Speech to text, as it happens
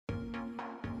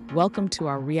Welcome to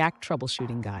our React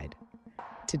troubleshooting guide.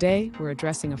 Today, we're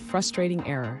addressing a frustrating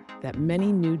error that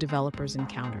many new developers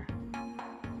encounter.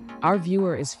 Our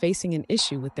viewer is facing an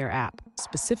issue with their app,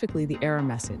 specifically the error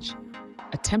message,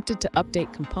 attempted to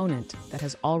update component that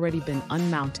has already been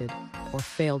unmounted or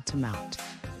failed to mount.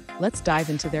 Let's dive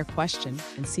into their question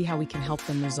and see how we can help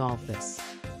them resolve this.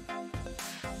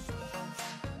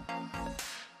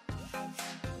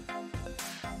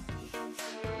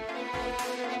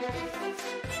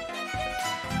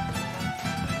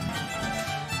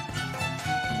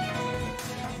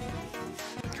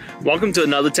 Welcome to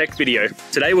another tech video.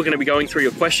 Today we're going to be going through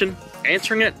your question,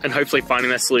 answering it, and hopefully finding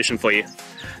that solution for you.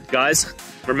 Guys,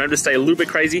 remember to stay a little bit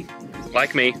crazy,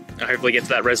 like me, and hopefully get to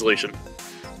that resolution.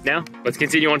 Now, let's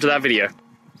continue on to that video.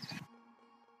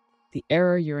 The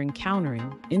error you're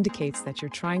encountering indicates that you're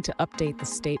trying to update the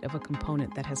state of a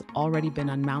component that has already been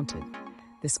unmounted.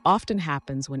 This often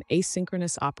happens when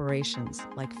asynchronous operations,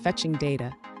 like fetching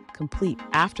data, complete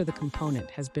after the component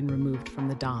has been removed from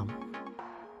the DOM.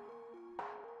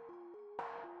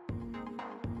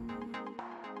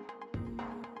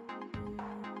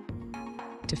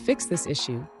 To fix this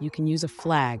issue, you can use a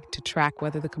flag to track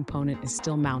whether the component is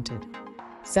still mounted.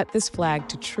 Set this flag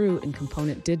to true in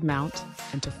component did mount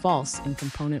and to false in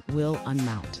component will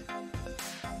unmount.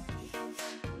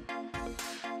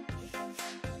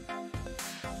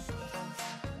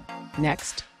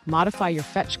 Next, modify your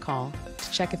fetch call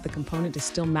to check if the component is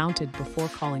still mounted before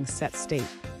calling set state.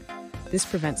 This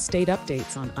prevents state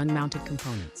updates on unmounted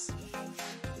components.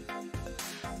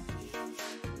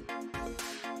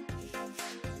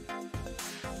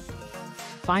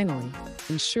 Finally,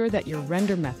 ensure that your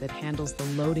render method handles the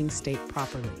loading state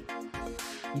properly.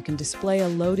 You can display a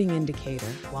loading indicator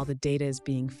while the data is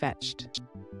being fetched.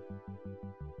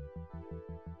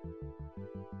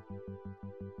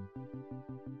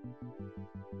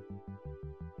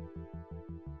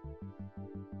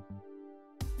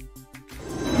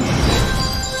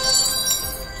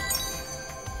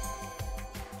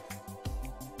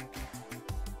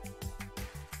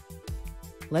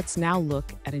 Let's now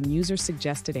look at a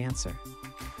user-suggested answer.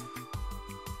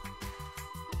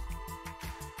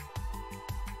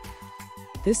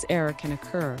 This error can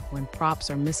occur when props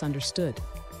are misunderstood.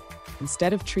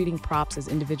 Instead of treating props as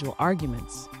individual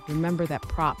arguments, remember that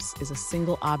props is a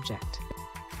single object.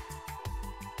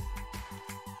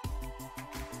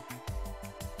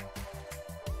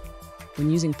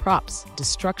 When using props,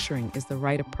 destructuring is the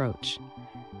right approach.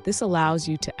 This allows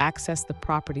you to access the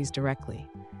properties directly.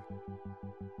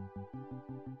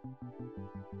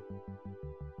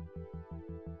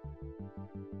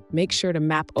 Make sure to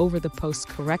map over the posts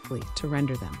correctly to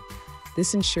render them.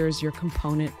 This ensures your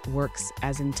component works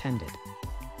as intended.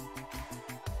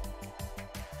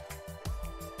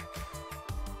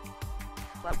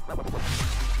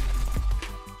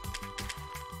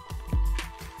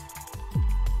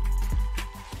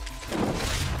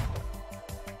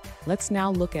 Let's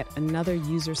now look at another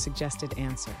user-suggested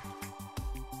answer.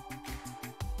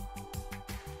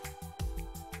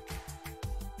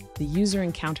 The user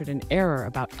encountered an error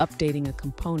about updating a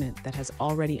component that has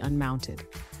already unmounted.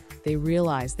 They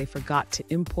realized they forgot to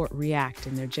import React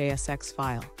in their JSX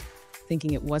file,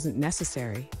 thinking it wasn't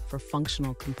necessary for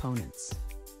functional components.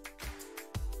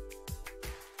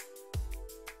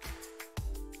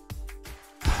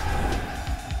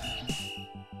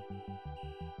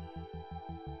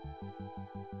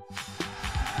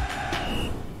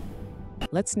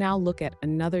 Let's now look at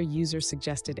another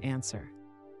user-suggested answer.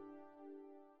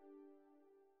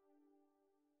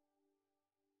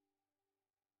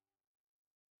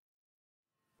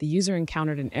 The user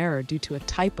encountered an error due to a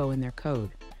typo in their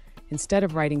code. Instead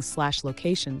of writing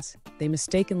 /locations, they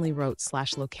mistakenly wrote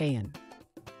 /locayan.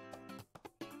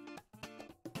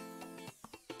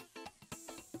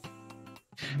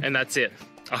 And that's it.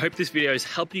 I hope this video has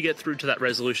helped you get through to that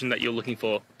resolution that you're looking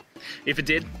for. If it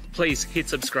did, please hit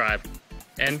subscribe.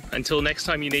 And until next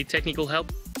time you need technical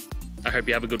help, I hope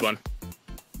you have a good one.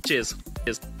 Cheers.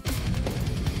 Cheers.